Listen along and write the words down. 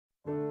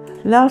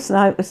Last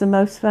night was the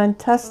most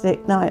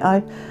fantastic night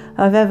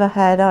I've ever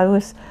had. I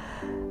was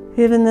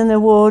given an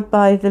award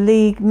by the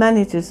League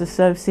Managers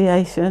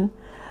Association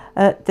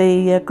at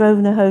the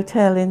Grosvenor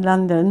Hotel in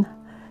London,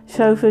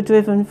 chauffeur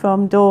driven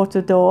from door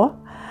to door.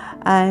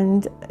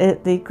 And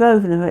at the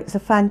Grosvenor, it's a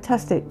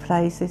fantastic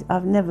place.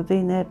 I've never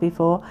been there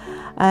before,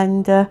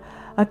 and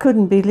I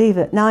couldn't believe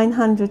it.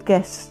 900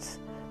 guests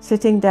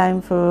sitting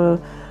down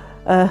for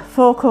a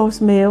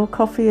four-course meal,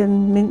 coffee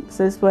and mince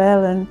as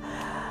well. And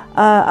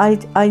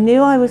I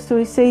knew I was to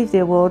receive the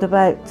award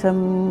about a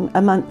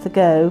month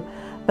ago,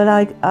 but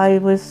I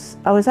was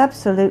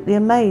absolutely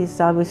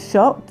amazed. I was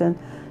shocked and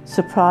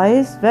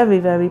surprised, very,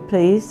 very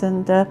pleased,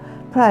 and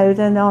proud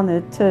and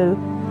honoured too.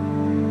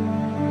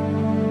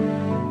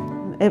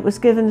 It was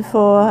given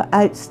for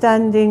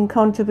outstanding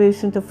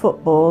contribution to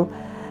football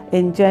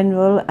in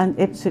general and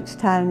Ipswich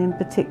Town in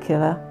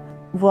particular.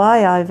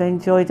 Why I've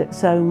enjoyed it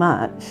so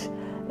much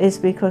is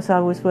because I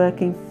was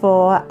working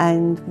for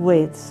and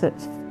with such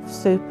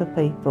super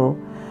people.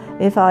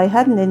 If I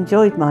hadn't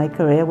enjoyed my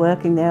career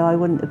working there, I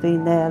wouldn't have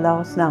been there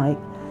last night.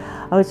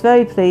 I was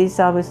very pleased.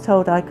 I was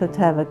told I could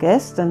have a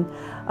guest, and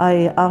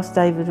I asked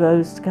David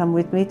Rose to come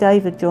with me.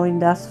 David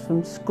joined us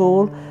from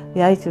school,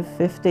 the age of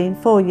 15,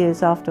 4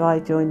 years after I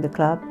joined the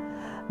club.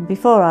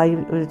 Before I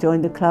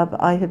joined the club,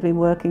 I had been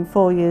working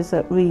 4 years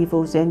at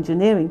Reevel's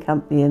engineering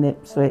company in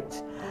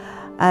Ipswich.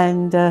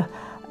 And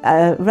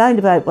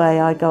roundabout way,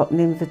 I got an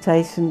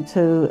invitation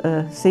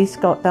to see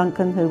Scott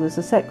Duncan, who was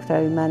the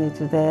secretary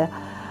manager there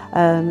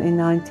in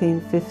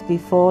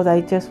 1954.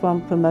 They just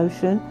won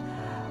promotion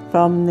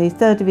from the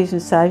 3rd Division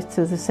South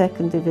to the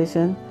 2nd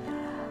Division.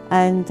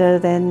 And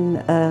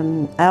then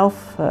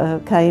Alf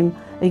came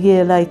a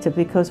year later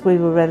because we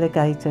were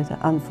relegated,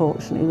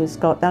 unfortunately, with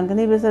Scott Duncan.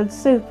 He was a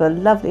super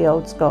lovely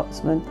old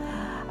Scotsman,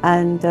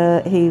 and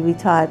he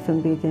retired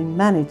from being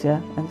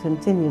manager and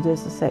continued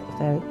as the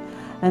secretary.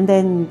 And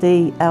then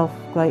the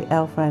great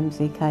Alf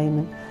Ramsey came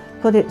and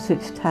put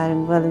Ipswich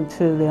Town well and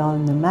truly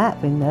on the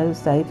map in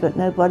those days, but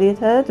nobody had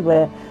heard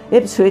where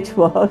Ipswich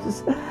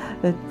was.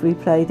 We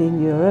played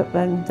in Europe,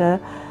 and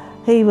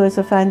he was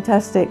a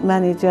fantastic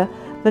manager,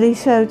 but he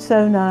showed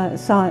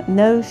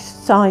no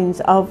signs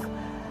of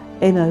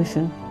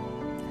emotion.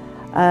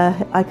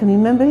 I can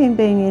remember him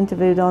being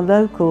interviewed on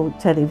local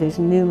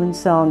television, Newman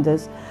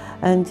Sanders,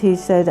 and he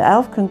said,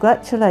 "Alf,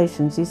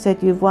 congratulations." He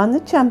said, "You've won the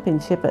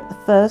championship at the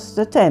first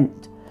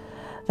attempt."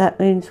 That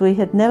means we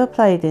had never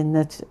played in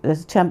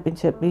the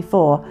championship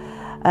before,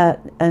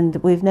 and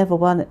we've never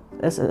won it,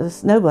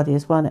 as nobody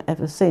has won it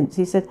ever since.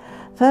 He said,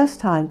 "First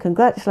time,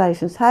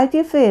 congratulations. How do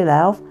you feel,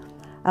 Alf?"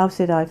 Alf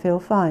said, "I feel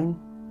fine."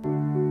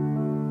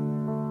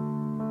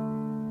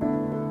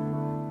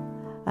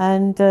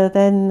 And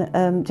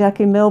then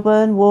Jackie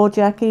Milburn, War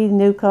Jackie,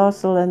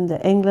 Newcastle and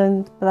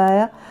England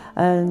player.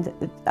 And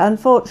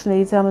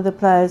unfortunately, some of the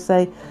players,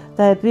 they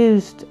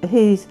abused.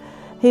 He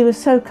was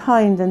so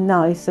kind and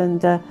nice,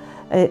 and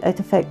it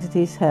affected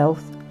his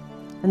health.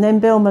 And then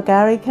Bill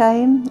McGarry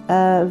came,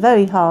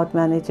 very hard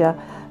manager,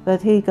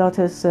 but he got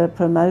us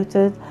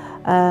promoted.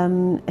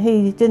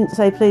 He didn't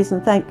say please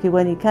and thank you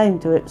when he came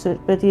to Ipswich,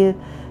 but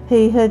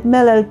he had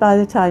mellowed by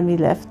the time he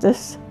left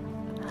us.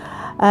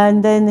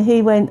 And then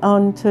he went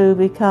on to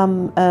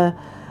become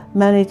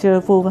manager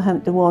of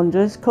Wolverhampton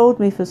Wanderers, called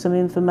me for some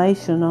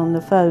information on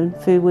the phone a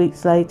few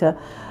weeks later.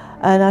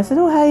 And I said,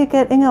 "Oh, how are you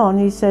getting on?"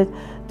 He said,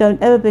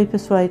 "Don't ever be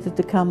persuaded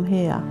to come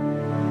here."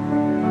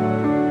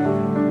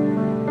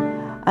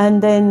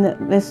 And then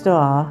Mr.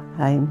 R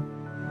came.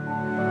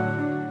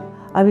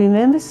 I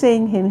remember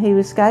seeing him. He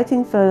was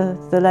scouting for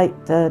the late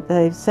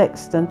Dave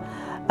Sexton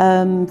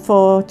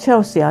for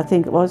Chelsea, I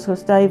think it was,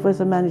 because Dave was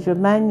a manager of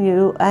Man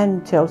U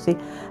and Chelsea.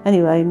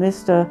 Anyway,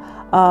 Mr.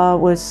 R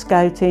was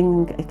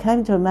scouting. He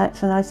came to a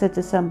match, and I said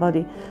to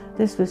somebody,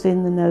 this was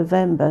in the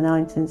November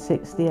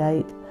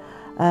 1968,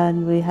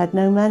 and we had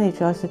no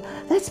manager. I said,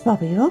 "That's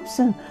Bobby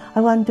Robson.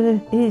 I wonder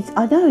if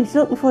I know he's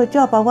looking for a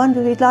job. I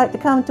wonder if he'd like to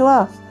come to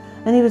us."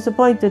 And he was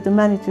appointed the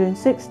manager in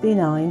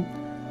 '69.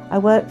 I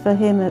worked for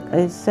him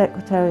as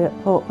secretary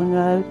at Portman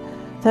Road,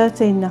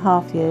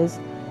 13.5 years.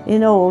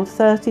 In all,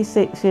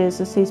 36 years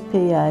as his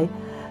PA.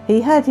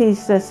 He had his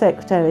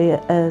secretary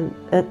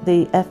at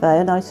the FA,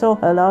 and I saw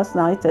her last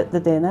night at the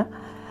dinner.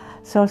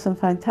 Saw some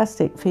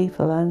fantastic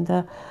people, and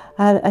it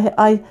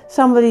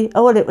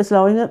was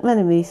Laurie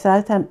McMenemy,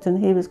 Southampton.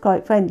 He was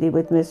quite friendly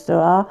with Mr.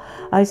 R.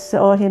 I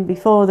saw him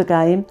before the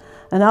game,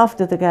 and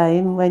after the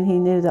game, when he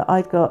knew that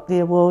I'd got the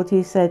award,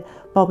 he said,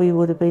 "Bobby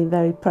would have been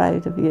very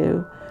proud of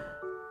you."